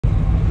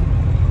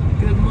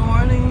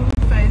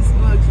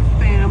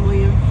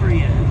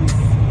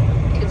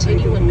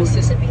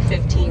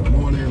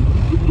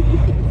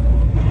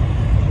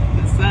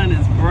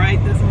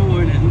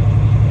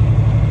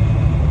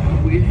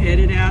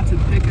about to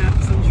pick up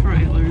some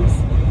trailers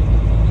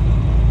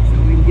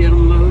so we can get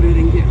them loaded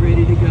and get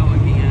ready to go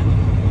again.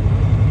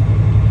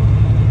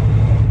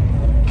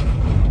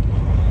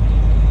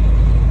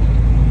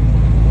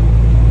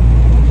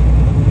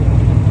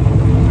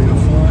 It'll be a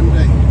fun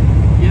day.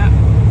 Yep.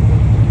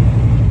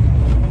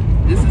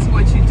 This is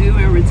what you do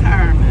in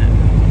retirement.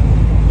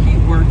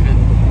 Keep working.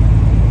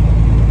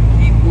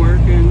 Keep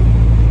working.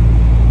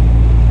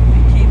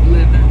 And keep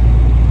living.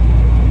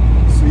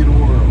 See the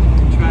world.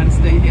 Try to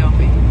stay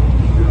healthy.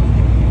 Yeah.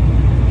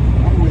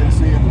 One way of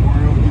seeing the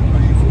world, get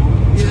paid for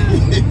it. Yeah.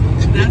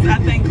 That's, I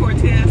think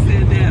Cortez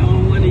said that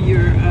on one of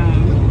your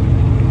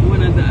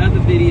one of the other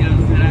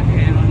videos that I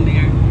had on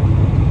there.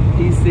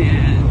 He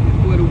said,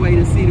 what a way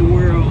to see the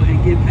world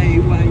and get paid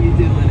while you're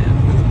doing it.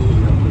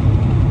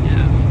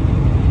 Yeah.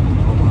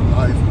 All my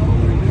life, I've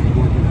always been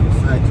working in a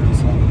factory,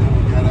 so I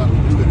never got out to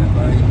do it. If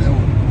I ain't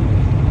never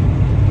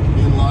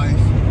in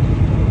life,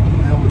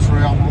 never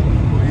travel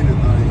or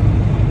anything.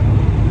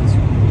 That's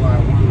why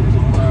one of the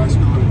reasons why I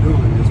started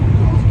doing this,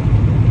 because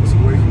it's a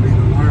way for me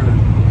to learn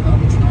how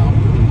to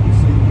travel and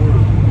see the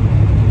world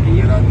And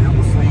that I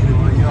never seen in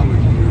my younger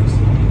years.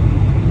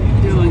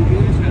 you're doing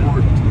good. It's Joe.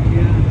 important.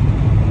 Yeah.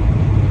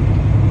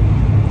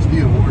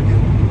 Still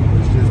working.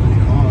 It's just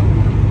ain't hard.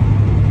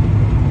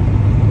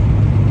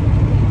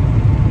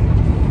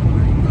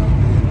 Think about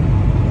that.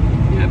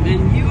 Yep.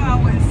 And you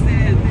always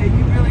said that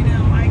you really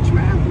didn't like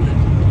traveling.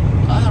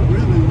 I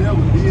really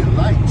never did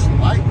like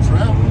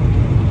traveling,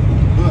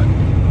 but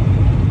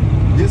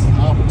this is an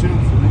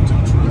opportunity for me to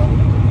travel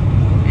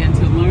And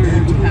to learn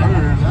and to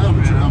learn how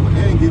to travel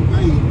and get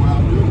paid while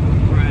I'm doing it.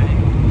 Right.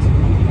 So,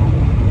 you know,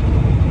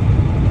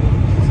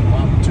 it's an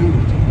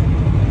opportunity.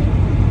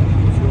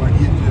 Before I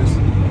get just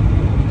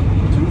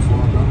too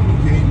far gone, you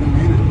can't do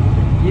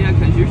anything. Yeah,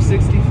 because you're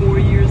 64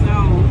 years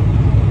old.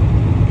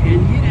 And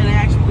you didn't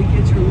actually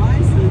get your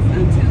license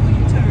until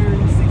you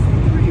turned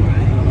 63,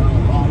 right? Well, I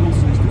was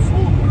almost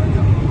 64 when I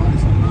got my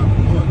license, not a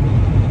month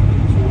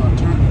before I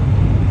turned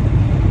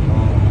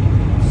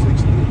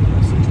 64.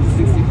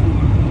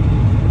 64.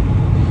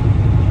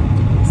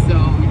 So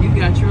you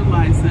got your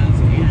license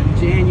in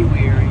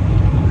January.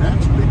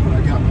 Actually, when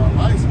I got my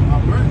license, my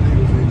birthday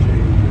was in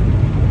January.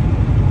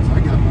 So I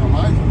got my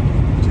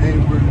license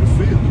January the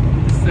 5th.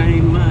 The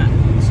same month.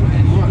 So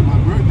my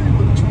birthday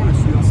was the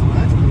 25th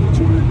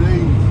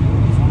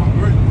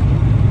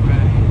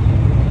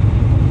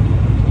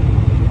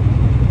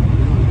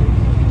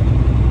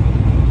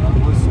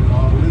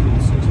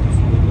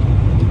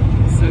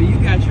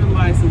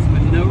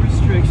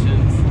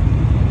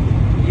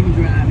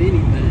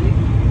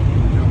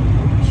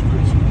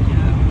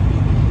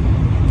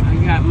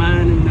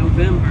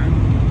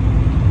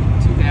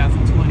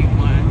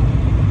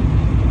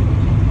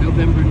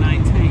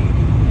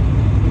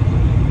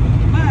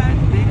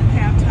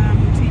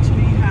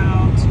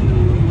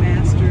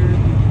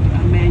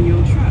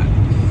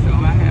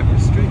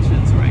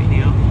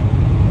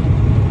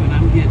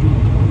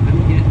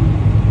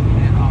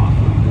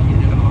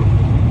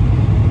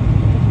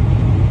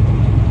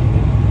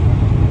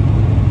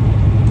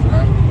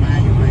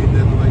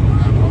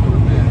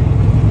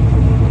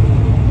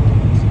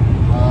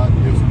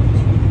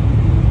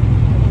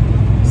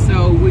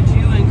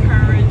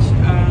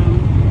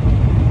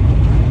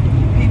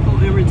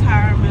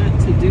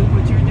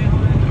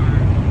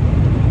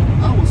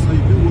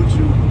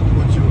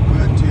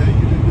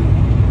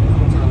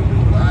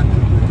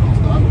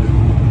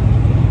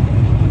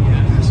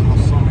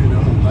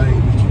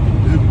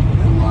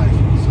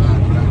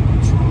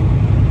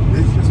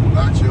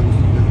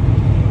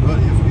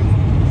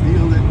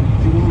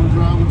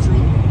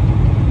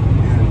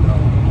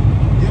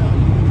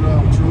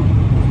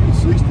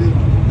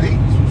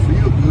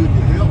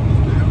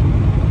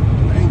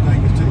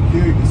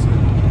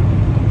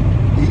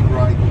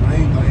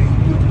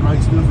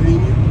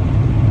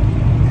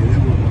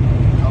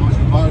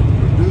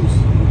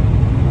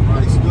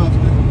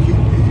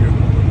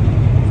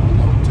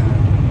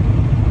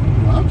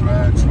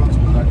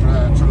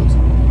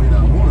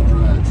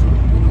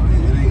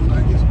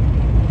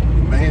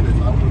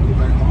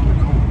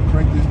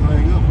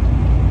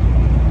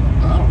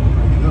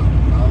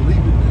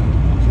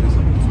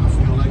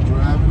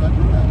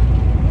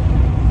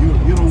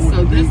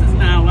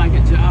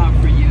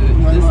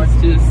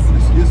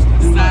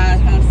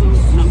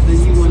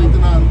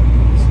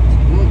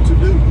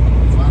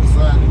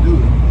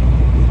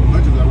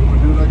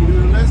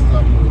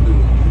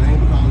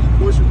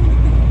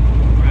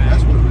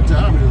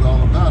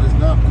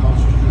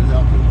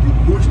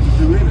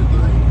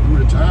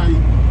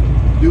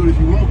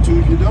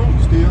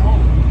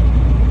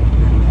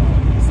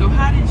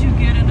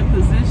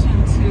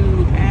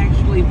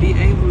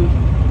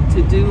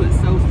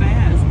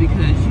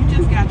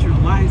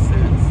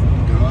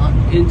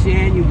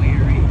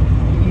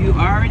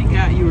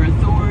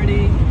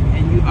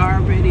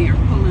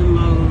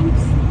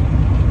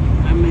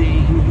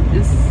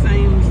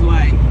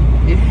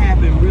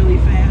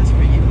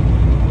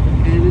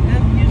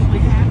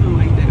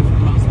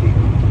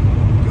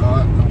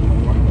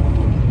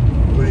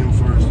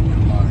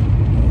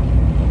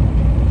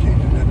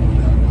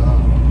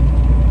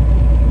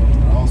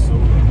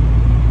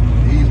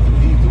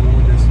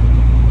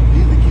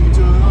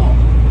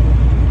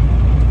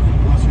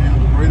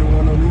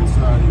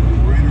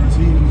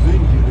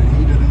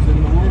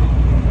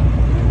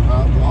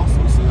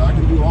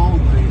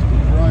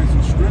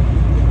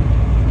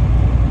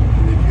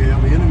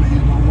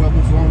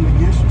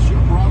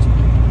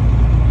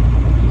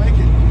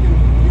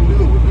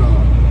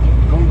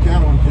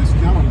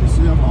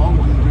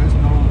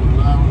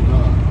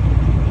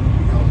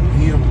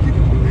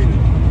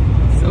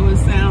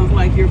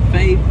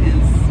faith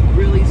is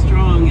really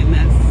strong, and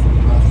that's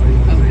My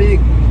faith a is big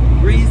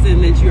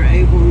reason that you're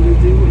able to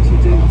do what you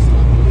do. because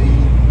I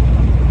believe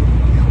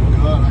with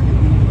God I can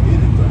do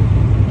anything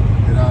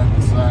that I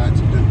decide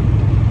to do.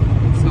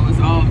 So it's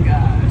all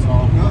God. It's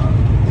all God.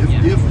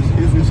 Yeah. If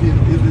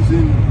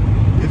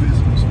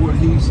it's what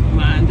He's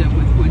Lined up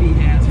with what He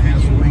has for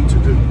for you. me to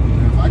do.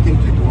 Now, if I can't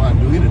take go out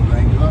and do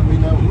anything, God may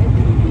not want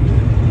me to do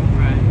that.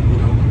 Right. You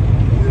know,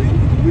 He's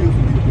will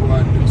for me to go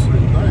out and do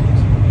certain things.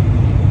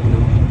 You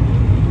know,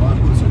 God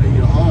puts it in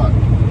your heart. You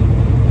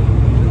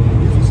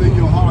know, if it's in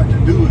your heart to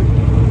do it,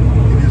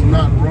 it is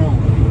not wrong.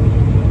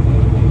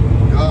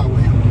 God will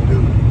help you do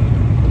it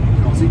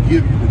because He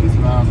gives you the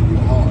desires of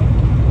your heart.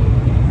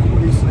 That's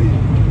what He said.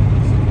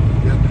 So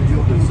that's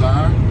your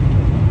desire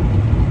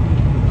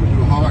of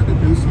your heart to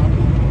do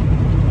something.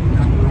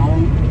 Nothing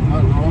wrong,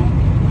 not wrong.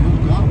 Well,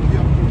 God will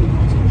help you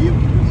because He gives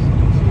you this.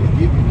 So He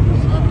gives you the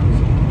desires.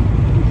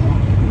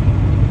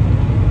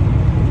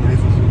 And if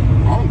it's a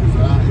wrong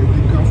desire, it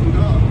will come from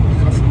God. It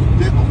comes from the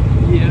devil.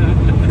 Yeah.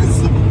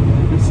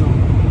 So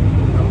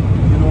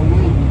you don't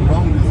want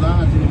wrong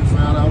desires. You need to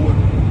find out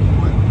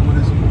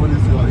what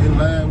is in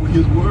line with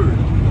His word.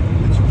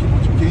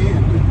 What you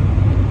can do.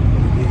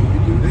 And then you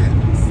do that.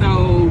 So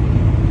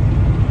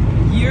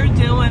you're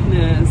doing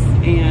this,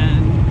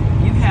 and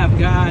you have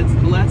God's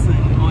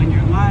blessing on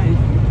your life.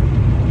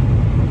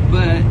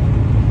 But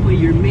when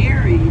you're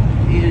married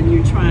and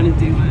you're trying to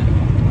do it,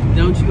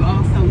 don't you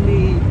also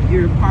need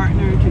your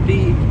partner to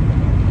be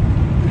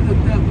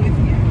hooked up with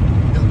you?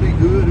 It'll be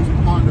good if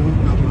your partner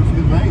hooked up with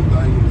you. The main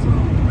thing is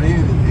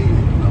man is head.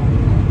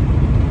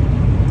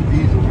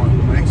 He's the one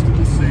who makes the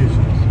decisions,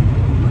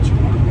 but you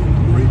want to be in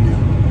agreement.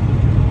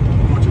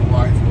 You want your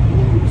wife on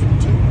board with you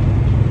too.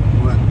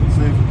 But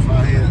say if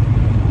I had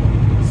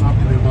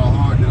something in my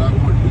heart that I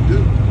wanted to do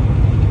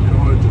in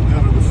order to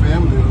better the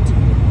family or to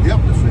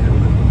help the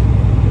family,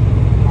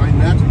 quite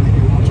naturally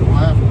you want your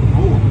wife on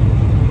board.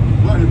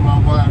 But if my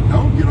wife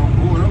don't get on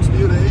board, I'm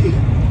still the head.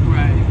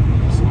 Right.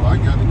 So I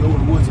got to go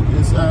with what's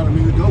inside of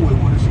me to go with,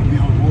 whether she be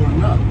on board or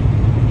not.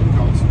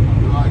 Because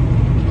you like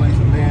place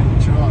a man in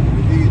charge of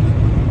the head of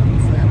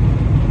the family.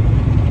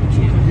 So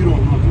you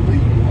don't want to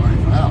leave your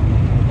wife out.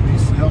 Be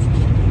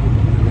selfish.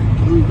 You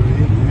include her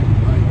in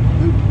everything you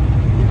do.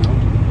 You know?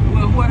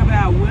 Well, what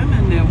about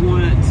women that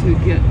want to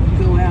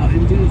go out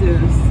and do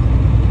this,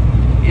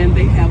 and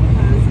they have a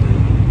husband?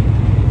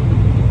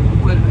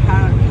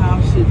 How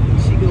should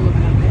she go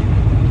about that?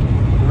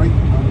 Break,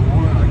 number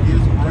one, I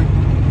guess break.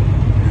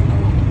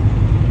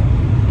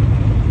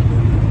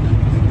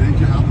 And they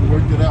just have to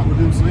work it out with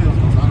themselves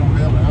because I don't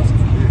have an answer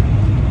for that.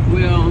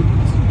 Well,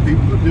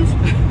 People are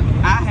different.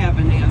 I have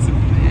an answer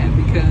for that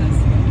because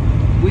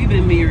we've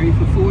been married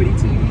for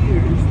 42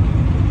 years,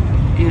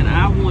 and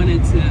I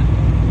wanted to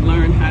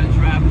learn how to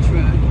drive a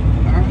truck.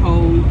 Our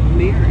whole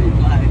married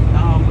life,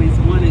 I always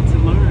wanted to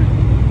learn.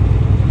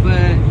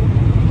 But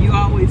you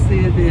always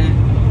said that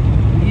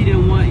you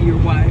didn't want your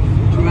wife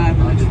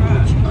driving a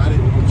truck. I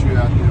didn't want you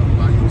out there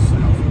by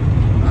yourself,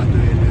 out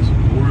there in this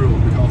world,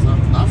 because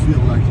I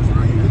feel like this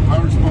right here. It's my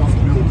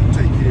responsibility to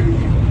take care of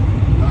you,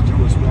 not your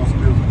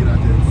responsibility to get out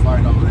there and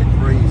fight all that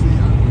crazy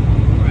out there.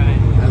 Right.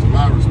 That's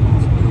my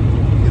responsibility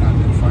to get out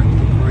there and fight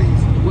that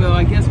crazy. Well,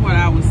 I guess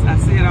I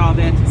said all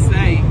that to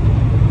say,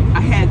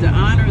 I had to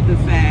honor the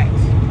fact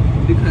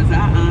because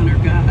I honor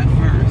God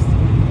first.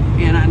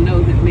 And I know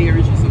that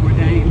marriage is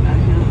ordained by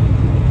Him.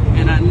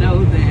 And I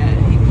know that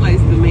He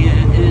placed the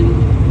man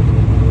in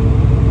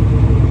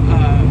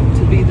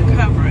to be the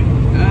covering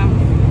of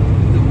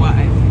the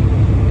wife.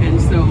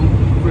 And so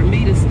for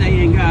me to stay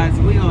in God's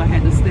will, I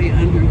had to stay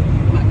under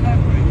my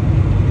covering.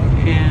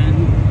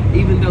 And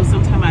even though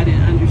sometimes I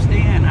didn't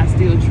understand, I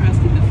still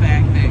trusted the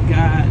fact that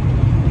God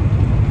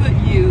put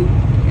you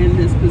in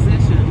this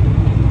position.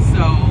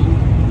 So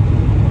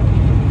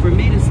for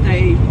me to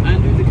stay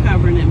under the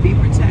covering and be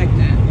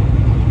protected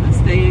and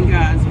stay in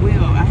God's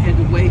will, I had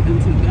to wait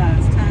until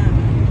God's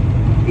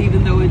time.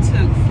 Even though it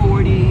took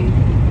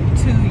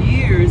 42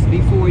 years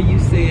before you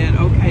said,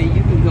 okay,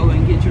 you can go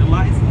and get your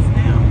license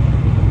now.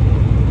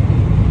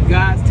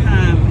 God's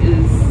time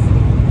is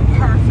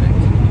perfect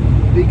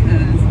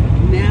because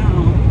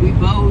now we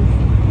both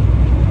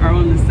are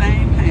on the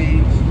same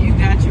page. You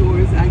got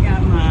yours, I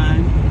got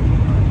mine,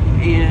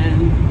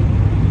 and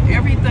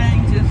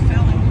everything just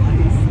fell in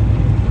place.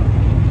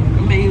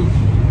 I mean,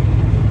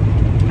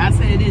 I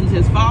say it didn't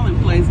just fall in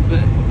place,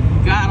 but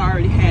God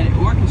already had it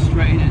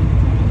orchestrated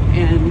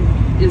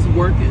and it's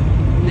working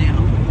now.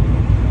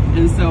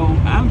 And so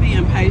I'm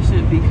being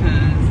patient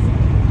because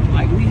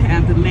like we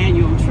have the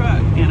manual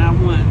truck and I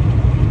want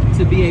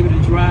to be able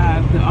to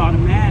drive the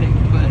automatic,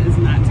 but it's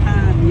not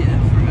time yet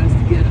for us to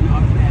get an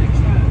automatic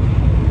truck.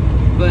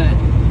 But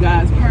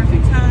God's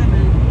perfect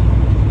timing,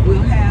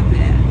 we'll have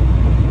that.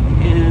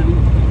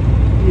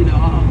 And, you know,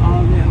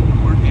 all that will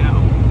work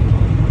out.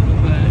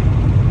 But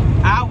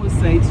I would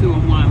say to a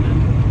woman,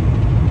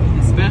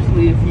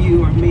 especially if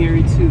you are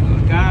married to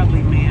a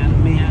godly man, a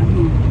man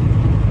who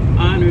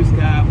honors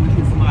God with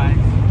his life,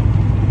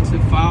 to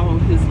follow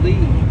His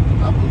lead.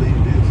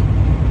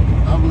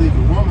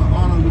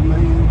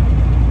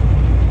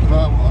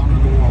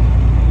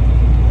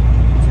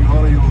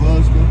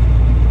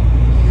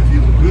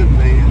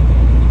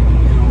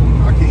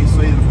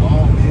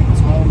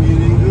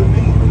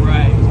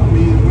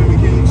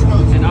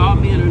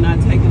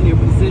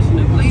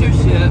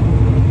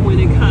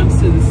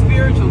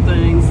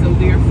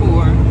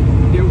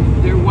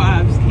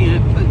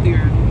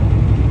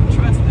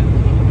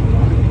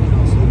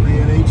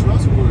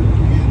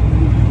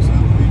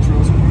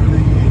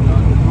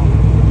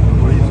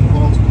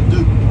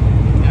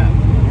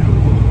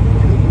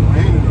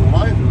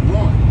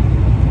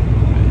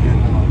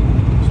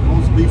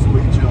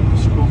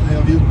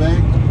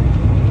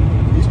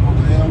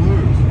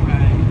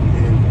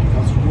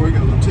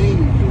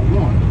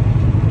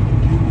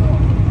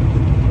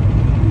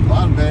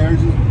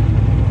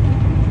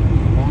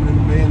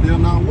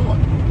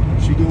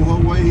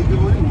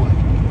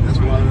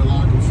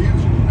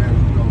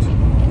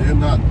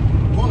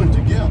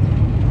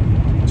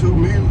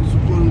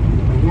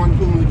 one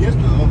pulling against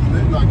the other,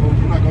 you're not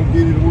gonna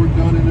get any work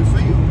done in the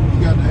field. You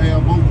got to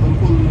have both of them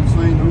pulling in the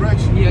same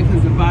direction. Yeah,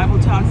 because the Bible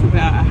talks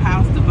about a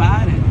house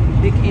divided,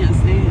 it can't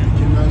stand. It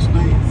cannot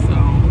stand. So,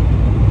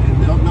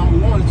 and number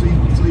one, see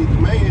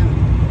the man.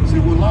 See,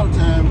 well, a lot of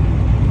time,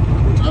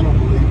 which I don't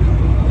believe in,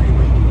 I ain't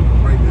gonna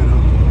bring that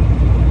up.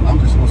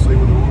 I'm just gonna say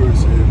what the word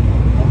said.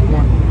 Number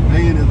one,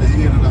 man is the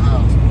head of the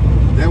house.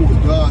 That was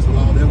God's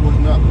law. That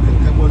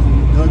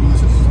wasn't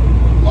Douglas's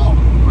law.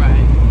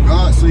 right.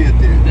 God said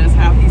that. That's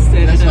how he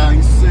set it up. That's how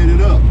he set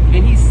it up.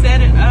 And he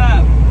set it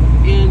up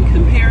in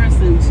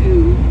comparison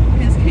to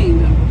his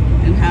kingdom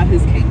and how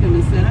his kingdom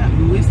is set up.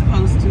 And we're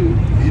supposed to...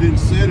 He didn't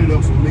set it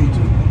up for me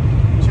to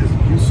just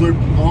usurp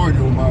authority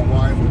on my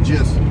wife or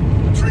just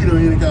treat her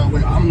any kind of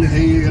way. I'm the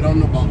head, I'm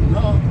the boss.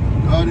 No,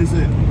 God has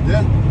said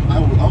that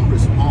I'm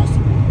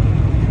responsible.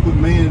 You put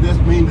man, that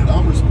means that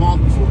I'm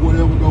responsible for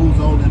whatever goes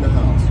on in the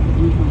house.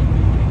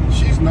 Mm-hmm.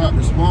 She's not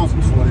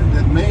responsible for it.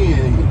 That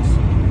man is.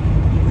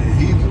 And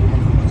he's the one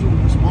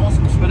who's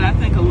responsible for it. But I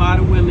think a lot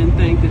of women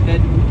think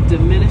that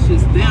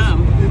diminishes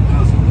them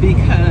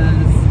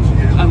because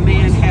a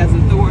man has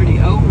authority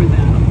over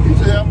them. He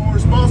should have more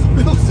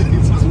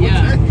responsibilities.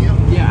 Yeah,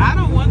 I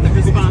don't want the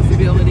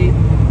responsibility.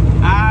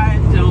 I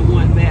don't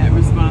want that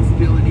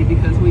responsibility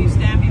because when you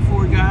stand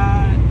before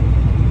God,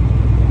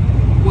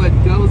 what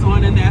goes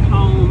on in that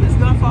home is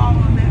going to fall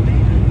on that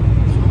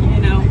man.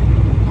 You know,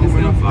 it's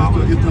going to fall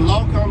on him. If the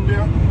law comes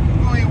down,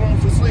 who he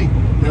wants to sleep?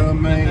 The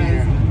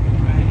man.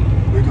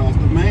 Right. Because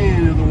the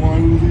man is the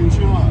one who's in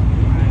charge.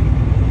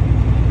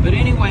 Right. But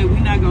anyway, we're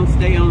not going to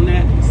stay on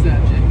that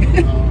subject.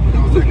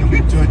 Because that can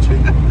be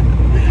touching.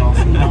 Because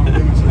a lot of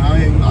women say,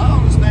 I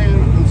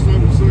understand a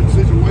certain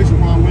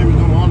situation why women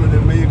don't honor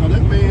that man. Because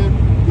that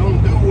man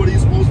don't do what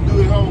he's supposed to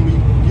do at home. He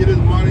get his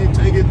money,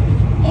 take it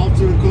off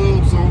to the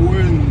club somewhere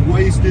and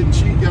waste it. And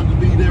she got to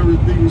be there to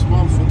be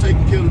responsible for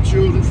taking care of the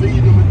children,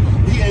 feeding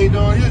them. He ain't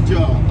done his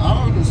job.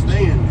 I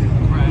understand that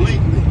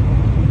completely.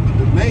 But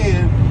the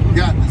man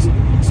got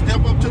to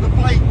step up to the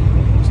plate.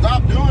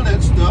 Stop doing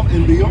that stuff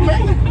and be a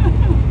man.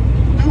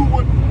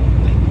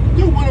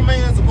 Do what a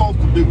man's supposed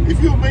to do.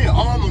 If you're a man,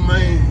 I'm a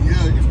man.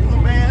 Yeah, if you're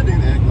a man,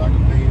 then act like a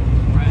man.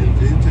 Right. And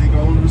then take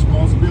on the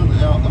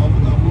responsibility of a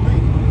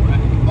man.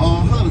 Right. Or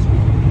a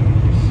husband.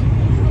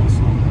 You know,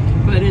 so.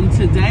 But in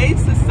today's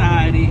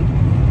society,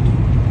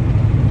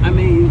 I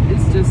mean,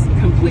 it's just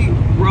complete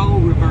role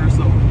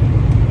reversal.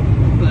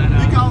 But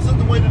because that's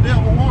the way the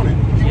devil wanted.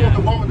 He want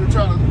the woman to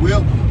try to,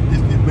 well, if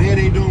man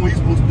ain't doing what he's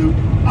supposed to do,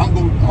 I'm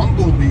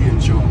gonna be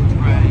in charge.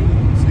 Right.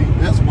 See,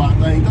 that's why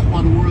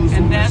the world is so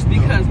and that's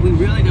because we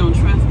really don't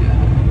trust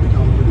God.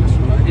 Because that's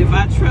right. If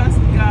I trust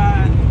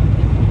God,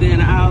 then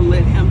I'll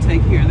let him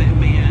take care of that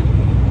man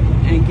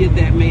and get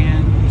that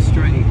man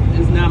straight.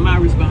 It's not my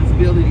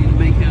responsibility to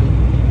make him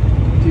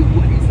do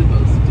what he's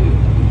supposed to do.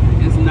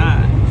 It's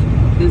not.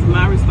 It's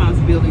my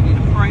responsibility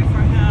to pray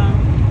for him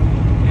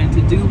and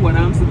to do what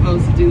I'm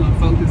supposed to do and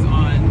focus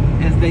on,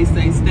 as they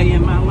say, stay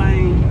in my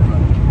lane,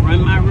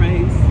 run my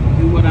race,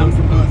 do what I'm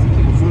supposed to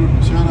do.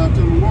 Shout out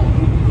to the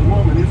woman.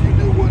 If you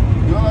do what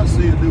God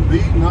said to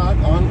be not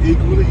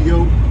unequally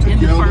yoked together in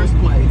the first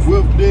place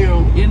with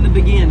them in the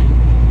beginning.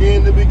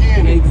 In the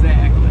beginning.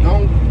 Exactly.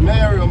 Don't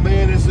marry a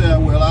man and say,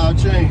 well, I'll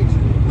change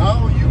him.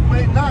 No, you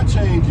may not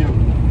change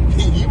him.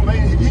 He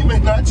may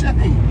not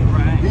change.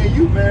 Right. Then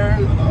you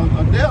marry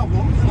a devil.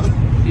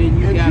 And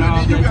you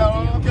got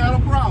all kind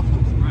of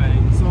problems.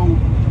 Right. So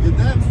if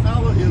that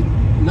fella is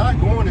not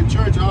going to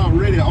church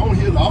already on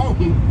his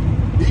own,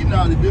 he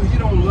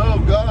don't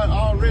love God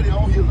already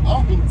on his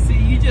own. See,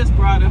 you just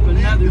brought up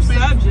another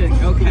subject.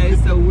 Okay,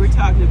 so we're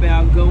talking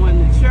about going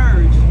to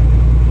church,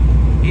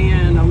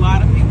 and a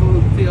lot of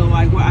people feel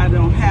like, well, I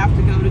don't have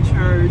to go to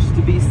church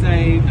to be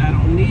saved. I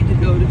don't need to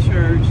go to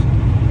church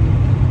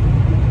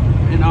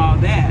and all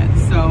that.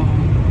 So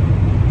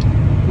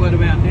what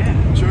about that?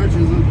 Church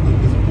is a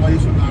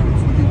place where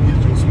you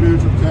get your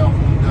spiritual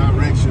counsel,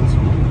 directions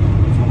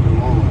from the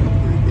Lord.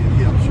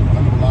 It helps you.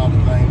 I know a lot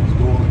of things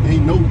going.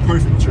 Ain't no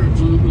perfect church.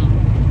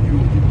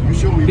 Mm-hmm. You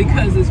show me.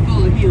 Because it's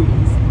full of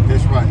humans.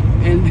 That's right.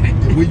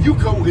 And when you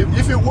go,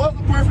 if it was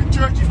a perfect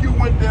church, if you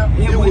went there,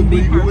 it wouldn't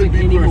be perfect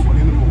anymore.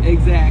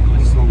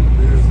 Exactly. So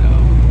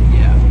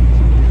yeah.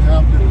 You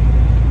have to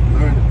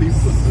learn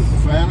to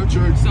find a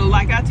church. So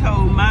like I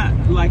told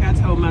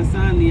my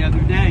son the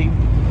other day,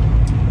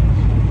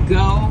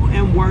 go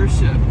and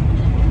worship.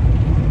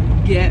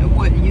 Get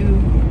what you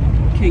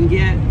can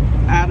get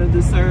out of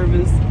the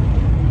service,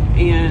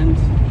 and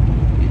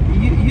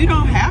you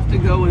don't have to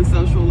go and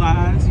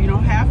socialize. You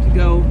don't have to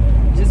go.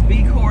 Just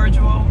be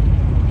cordial.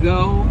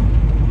 Go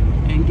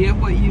and get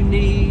what you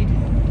need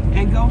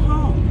and go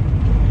home.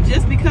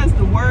 Just because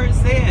the word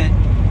said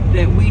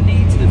that we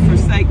need to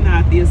forsake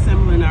not the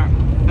assembling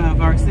of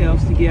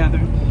ourselves together,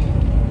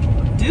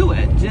 do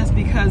it just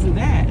because of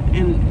that.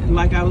 And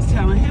like I was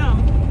telling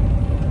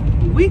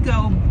him, we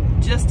go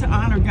just to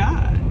honor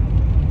God.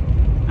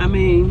 I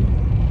mean,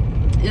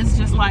 it's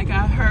just like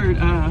I heard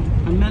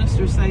a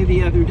minister say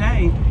the other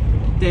day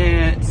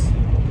that,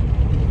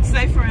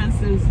 say for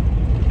instance,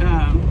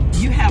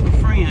 you have a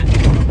friend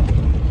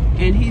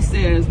and he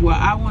says, well,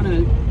 I want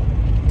to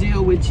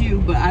deal with you,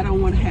 but I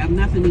don't want to have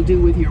nothing to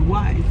do with your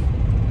wife.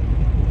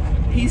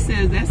 He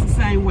says that's the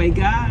same way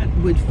God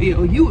would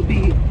feel. You would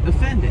be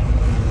offended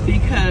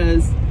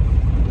because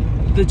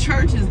the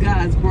church is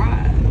God's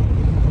bride.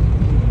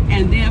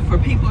 And then for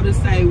people to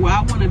say, well,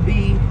 I want to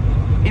be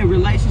in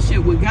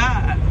relationship with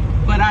God,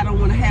 but I don't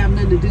want to have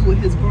nothing to do with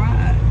his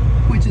bride,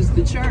 which is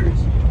the church.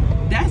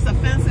 That's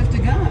offensive to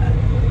God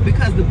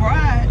because the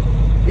bride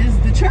is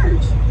the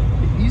church.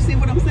 You see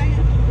what I'm saying?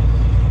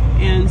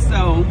 And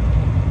so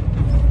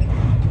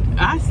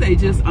I say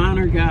just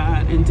honor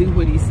God and do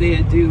what he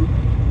said do,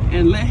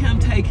 and let him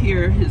take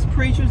care of his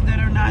preachers that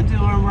are not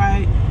doing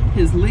right,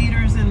 his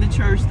leaders in the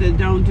church that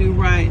don't do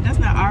right. That's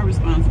not our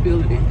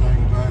responsibility. One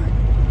thing about it,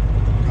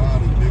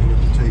 God is big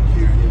enough to take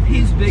care of his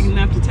He's big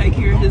enough to take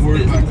care of his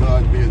business. Don't worry about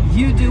God's business.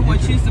 You do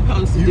what you're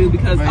supposed to do,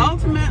 because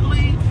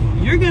ultimately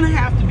you're going to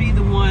have to be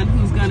the one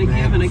who's going to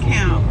give an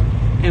account.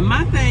 And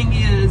my thing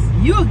is,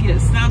 you'll get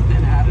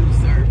something out of the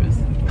service.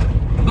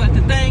 But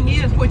the thing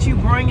is, what you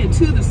bring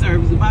into the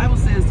service, the Bible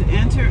says to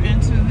enter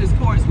into his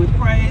courts with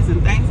praise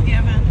and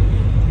thanksgiving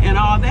and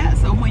all that.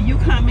 So when you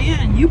come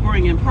in, you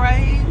bring in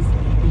praise,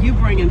 you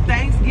bring in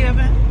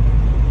thanksgiving,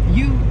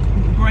 you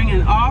bring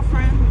in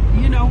offering,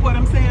 you know what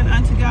I'm saying,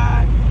 unto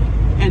God.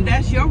 And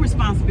that's your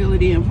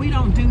responsibility. And if we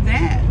don't do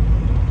that,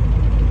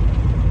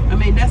 I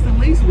mean, that's the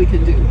least we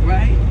can do,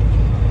 right?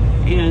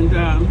 And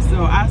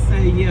so I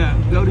say, yeah,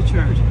 go to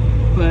church.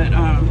 But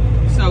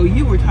so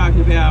you were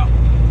talking about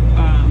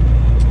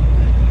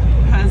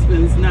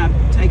husbands not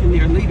taking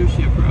their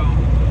leadership role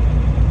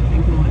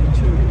and going to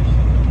church.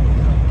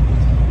 Yeah.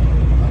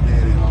 My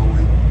daddy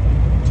always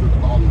took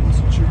all of us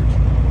to church.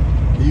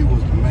 He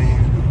was the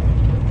man who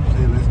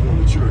said, let's go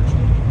to church.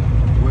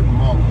 It wasn't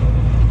mama,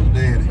 it was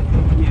daddy.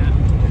 Yeah.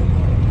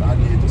 And I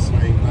did the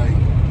same thing.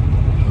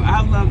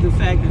 I love the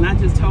fact, and I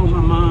just told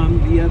my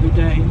mom the other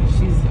day,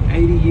 she's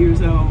 80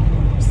 years old,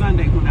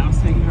 Sunday when I was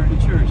taking her to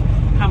church,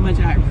 how much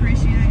I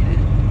appreciated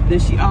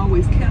that she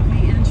always kept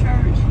me in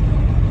church,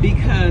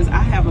 because I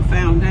have a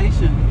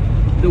foundation.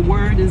 The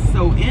word is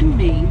so in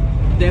me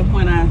that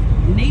when I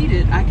need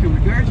it, I can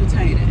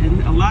regurgitate it.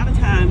 And a lot of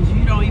times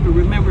you don't even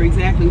remember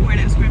exactly where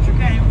that scripture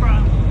came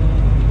from,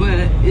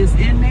 but it's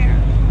in there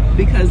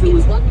because it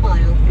was 1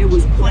 mile. It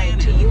was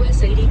planted to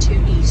US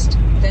 82 East.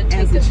 Then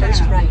take the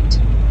first right.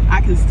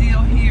 I can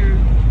still hear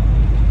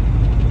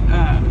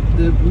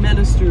the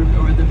minister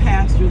or the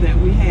pastor that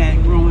we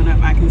had growing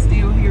up. I can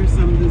still hear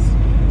some of this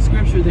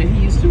scripture that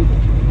he used to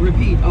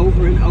repeat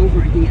over and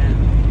over again.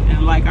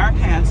 And like our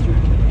pastor,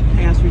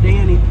 Pastor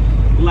Danny,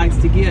 likes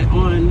to get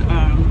on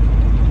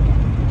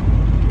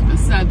a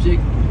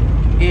subject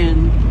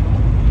and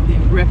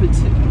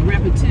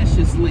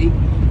repetitiously,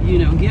 you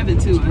know, give it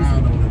to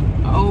us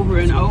over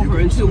and over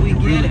until we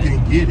get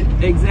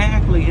it.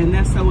 Exactly. And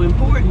that's so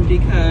important,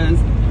 because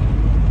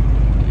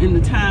in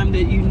the time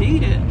that you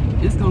need it,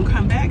 it's going to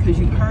come back because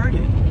you've heard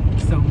it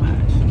so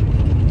much.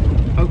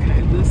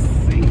 Okay, let's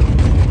see.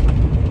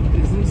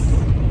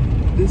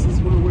 This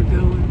is where we're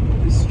going.